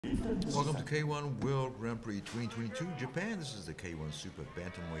Welcome to K-1 World Grand Prix 2022 Japan. This is the K-1 Super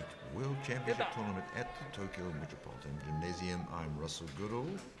Bantamweight World Championship Tournament at the Tokyo Metropolitan Gymnasium. I'm Russell Goodall.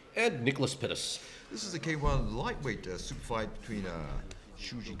 And Nicholas Pettas. This is the K-1 lightweight super fight between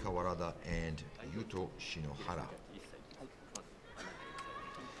Shuji Kawarada and Yuto Shinohara.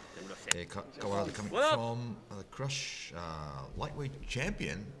 Kawarada coming from Crush lightweight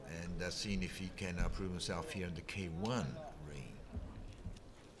champion and seeing if he can prove himself here in the K-1 ring.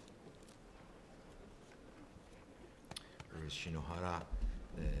 Whereas Shinohara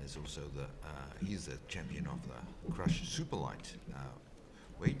is also he's the champion of the Crush super light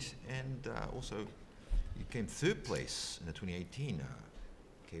weight, and also he came third place in the 2018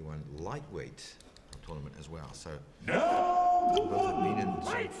 K-1 lightweight tournament as well. So both have been in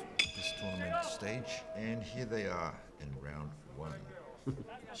this tournament stage, and here they are in round one.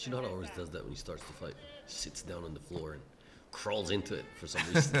 Shinohara always does that when he starts the fight. He sits down on the floor and crawls into it for some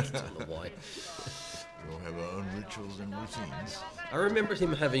reason. I don't know why. We all have our own rituals and routines. I remember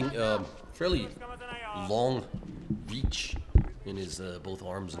him having fairly long reach in his both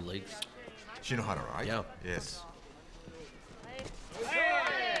arms and legs. Shinohara, right? Yeah. Yes.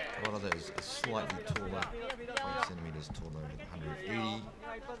 Kawarada is slightly taller, 5 centimeters taller, 180.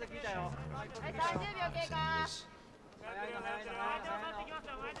 Shinohara, 25 centimeters.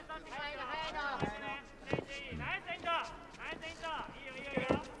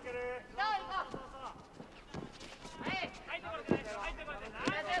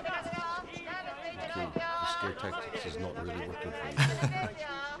 The scare tactics is not really working for you.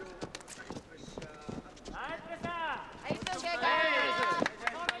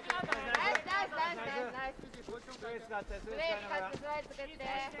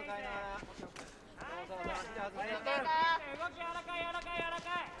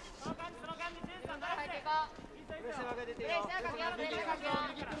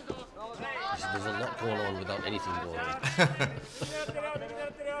 There's a lot going on without anything going on.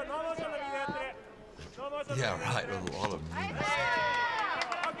 Yeah, right, a lot of movements.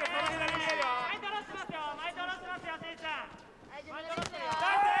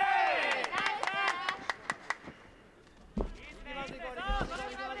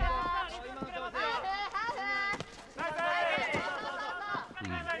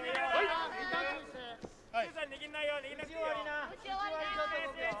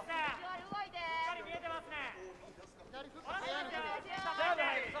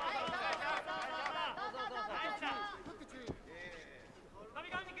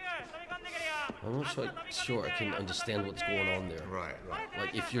 I'm not quite sure I can understand what's going on there. Right.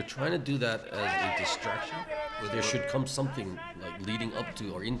 Like, if you're trying to do that as a distraction, there should come something like leading up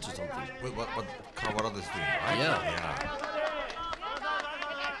to or into something. What Kawarada's doing, right? Yeah.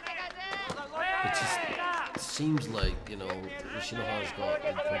 It just seems like, Shinohara's got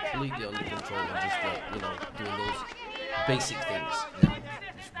it completely under control and just like, doing those basic things. Yeah.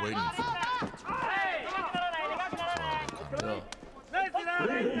 Just waiting for it. Yeah.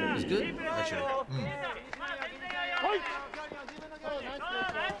 It's good, actually.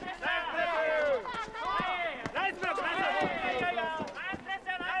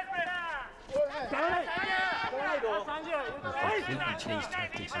 Completely changed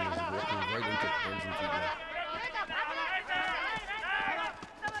tactics and is walking right into hands and feet now.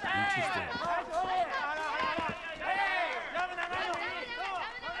 Interesting.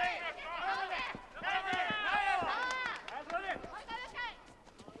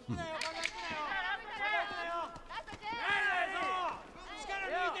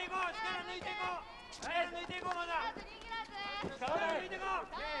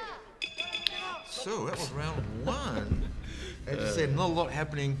 So that was round one. As you said, not a lot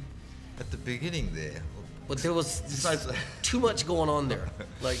happening at the beginning there. But there was too much going on there,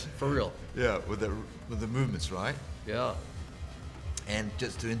 like for real. Yeah, with the movements, right? Yeah. And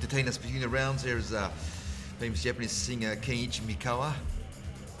just to entertain us between the rounds, there's famous Japanese singer Kenichi Mikawa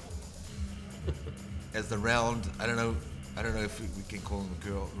as the round. I don't know if we can call him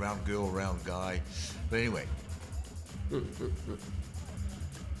round guy, but anyway.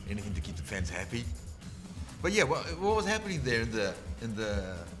 Anything to keep the fans happy. But yeah, what was happening there in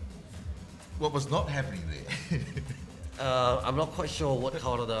the what was not happening there? I'm not quite sure what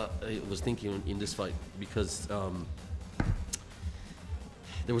Kawarada was thinking in this fight because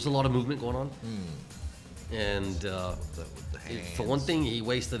there was a lot of movement going on, and for one thing, he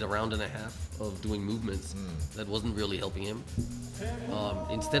wasted a round and a half of doing movements that wasn't really helping him.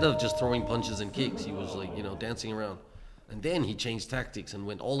 Instead of just throwing punches and kicks, he was like dancing around. And then he changed tactics and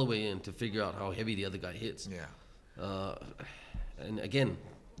went all the way in to figure out how heavy the other guy hits. Yeah. And again,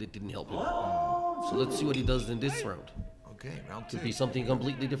 it didn't help him. So let's see what he does in this round. Okay, round two. Could be something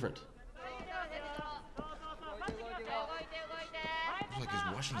completely different. Looks like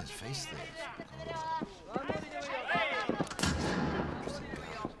he's washing his face there.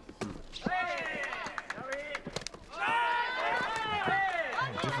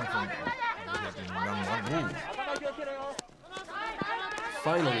 Different from what he did in round one. Ooh.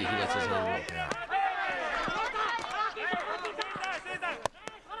 Finally, he lets his hand go. Yeah.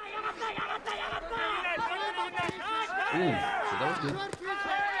 Ooh, so that was good.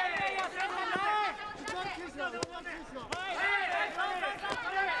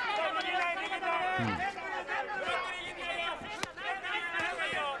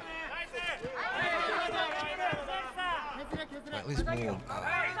 At least more.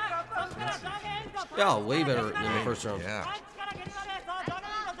 Yeah, way better than the first round. Yeah.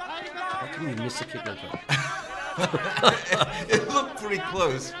 How can you miss a kick like that? It looked pretty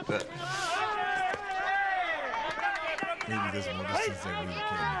close, but maybe there's more distance than we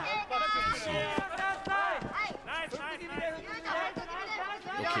can perceive.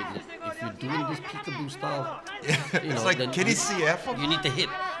 Okay, if you're doing this peekaboo style, It's like, can he see F? You need to hit.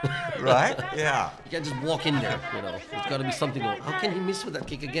 Right? Yeah. You can't just walk in there, There's got to be something going. How can he miss with that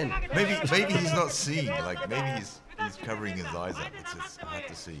kick again? Maybe he's not seeing. Like maybe he's covering his eyes up. It's just hard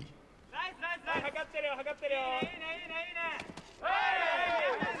to see.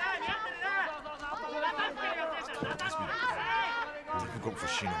 Difficult for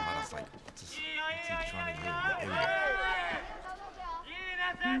Shinohara. It's like just keep trying to get there we go.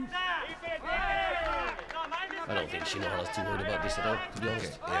 I don't think Shinohara's too worried about this at all, to be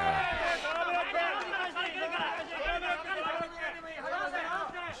honest. Yeah.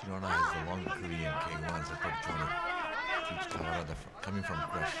 Shinohara has a long career in K-1, so probably trying to teach Kawarada coming from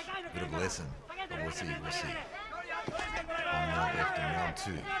Crush a bit of a lesson. But we'll see. One more left in round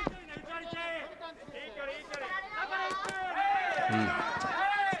two.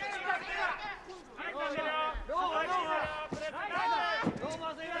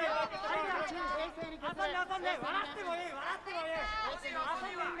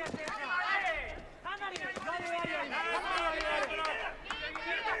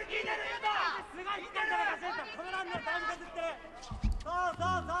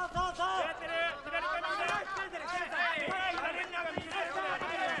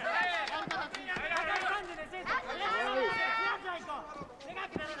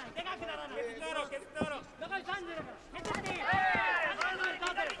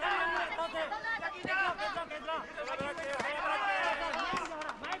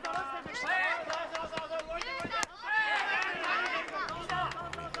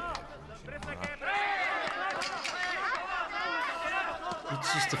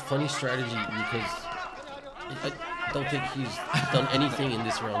 It's just a funny strategy because I don't think he's done anything in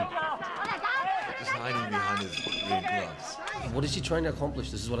this round. Just hiding behind his red gloves. What is he trying to accomplish?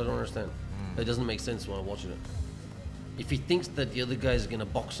 This is what I don't understand. It doesn't make sense when I'm watching it. If he thinks that the other guy is going to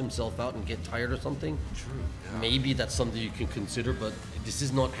box himself out and get tired or something, True. Yeah. maybe that's something you can consider, but this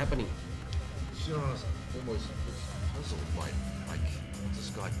is not happening. Shinohara's almost puzzled by like this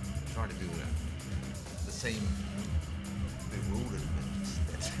guy trying to do the same bewilderment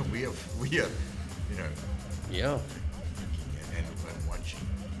that we are, Yeah. and watching.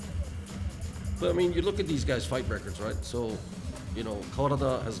 But I mean, you look at these guys' fight records, right? So,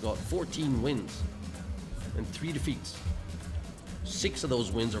 Kawarada has got 14 wins and 3 defeats. 6 of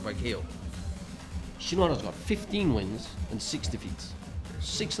those wins are by KO. Shinohara's got 15 wins and 6 defeats.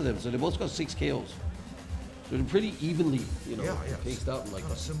 6 of them, so they both got 6 KOs. So they're pretty evenly, paced out and like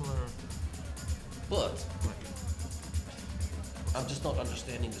that. Similar. But I'm just not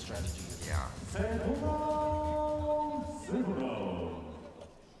understanding the strategy. Yeah.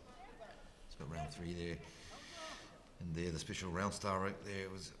 It's got round 3 there. And there, the special round star right there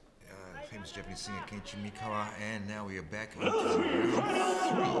was famous Japanese singer Kenji Mikawa. And now we are back into round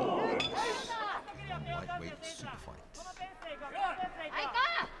 3. And lightweight super fight.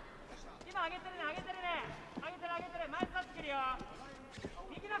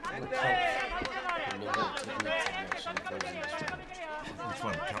 Which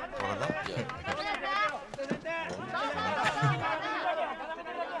one? Kawarada? Yeah.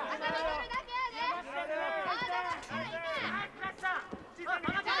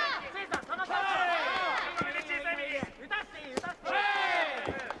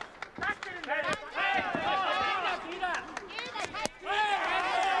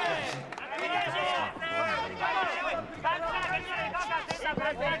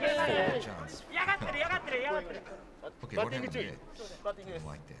 Chance. Okay, what happened there? Didn't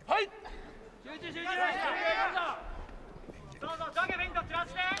like that. So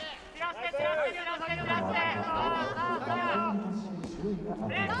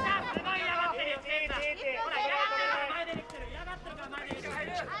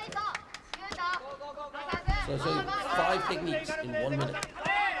I say 5 techniques in 1 minute.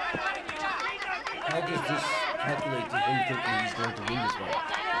 How does this calculate to him thinking he's going to win this fight?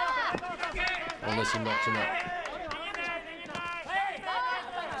 Unless he knocks him out.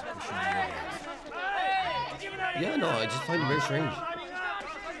 Yeah, no, I just find it very strange.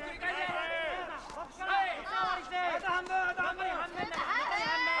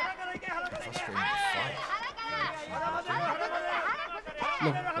 No,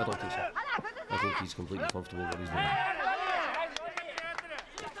 I don't think so. I think he's completely comfortable with what he's doing.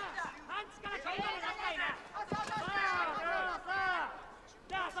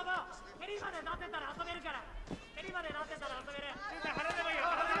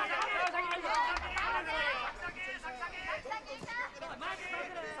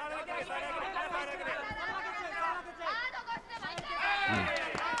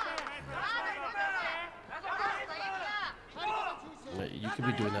 You could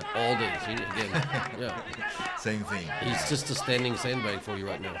be doing that all day. See, again, yeah. Same thing. He's just a standing sandbag for you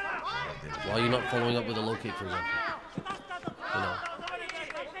right now. Why are you not following up with a low kick, for example? You know,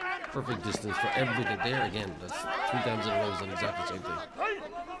 perfect distance for everything. There again, that's 3 times in a row. Is exactly the same thing.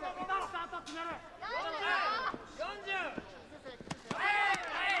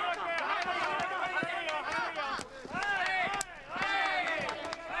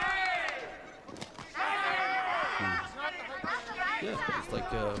 Yeah, it's like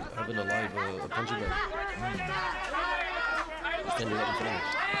having a live punching bag. Standing right in front of you.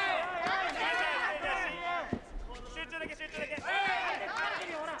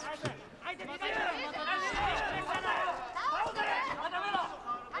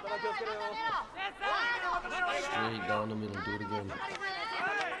 Straight down the middle, do it again. What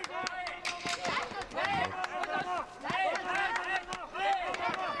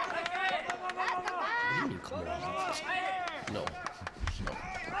do you mean, come on? No. No.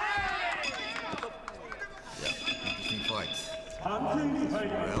 Yeah. Interesting fights.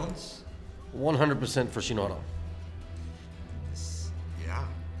 Rounds. 100% for Shinohara. Yeah.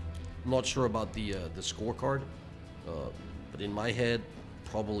 I'm not sure about the scorecard, but in my head,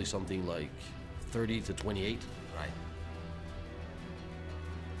 probably something like 30 to 28. Right.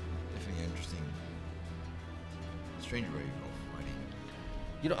 Definitely interesting. Strange way of fighting.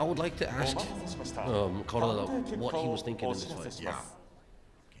 You know, I would like to ask Kawarada what he was thinking in this fight. Yeah.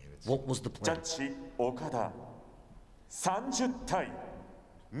 What was the plan? 岡田30対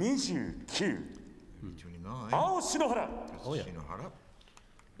29 29. 青篠原 Oh yeah. Shinohara.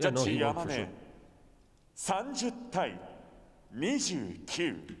 ジャッ no, ジ he 山 won for 根 30対29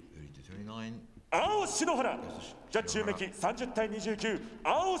 30 to 29. 青篠原ジャッジ梅木30対29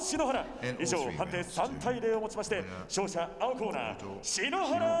青篠原以上判定3対0をもちまして勝者青コーナー篠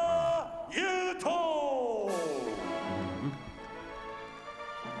原優斗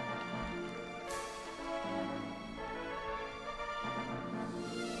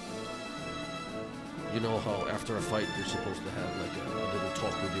You know how after a fight you're supposed to have like a little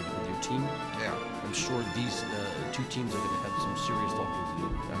talk with your team? Yeah. I'm sure these 2 teams are going to have some serious talking to do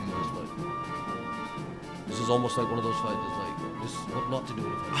after this fight. This is almost like one of those fights. It's like this is what not to do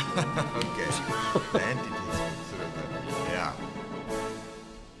in a fight. Okay. The entities sort of. Yeah.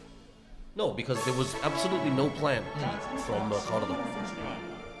 No, because there was absolutely no plan from Kawarada.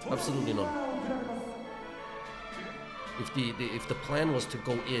 Absolutely none. If the plan was to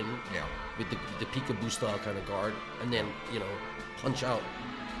go in with the peekaboo style kind of guard and then punch out,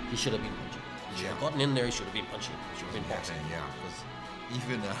 he should have been punching. He should have gotten in there. He should have been punching. He should have been boxing. Yeah, because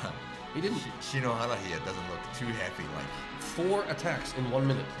even He didn't. Shinohara here doesn't look too happy. Like 4 attacks in 1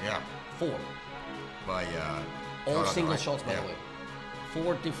 minute. yeah, 4. by All Kawarada, single right? shots, by the way.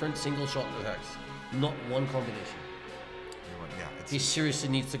 4 different single shot attacks. Not one combination. Yeah, it's He seriously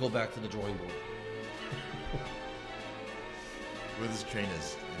needs to go back to the drawing board. with his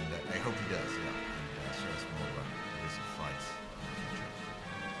trainers, and I hope he does. Yeah, and show us more recent fights in the future.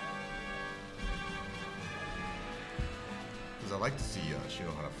 Because I like to see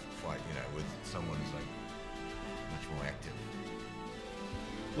Shinohara fight, with someone who's like much more active.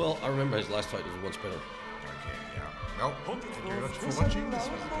 Well, I remember his last fight was once better. Okay, yeah. Well, thank you very much for watching. This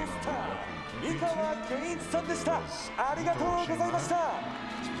was the K-1 井川健一さんでした。ありがとうございました。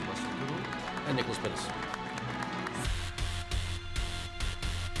This was Western Goodall. And Nicholas Pettas.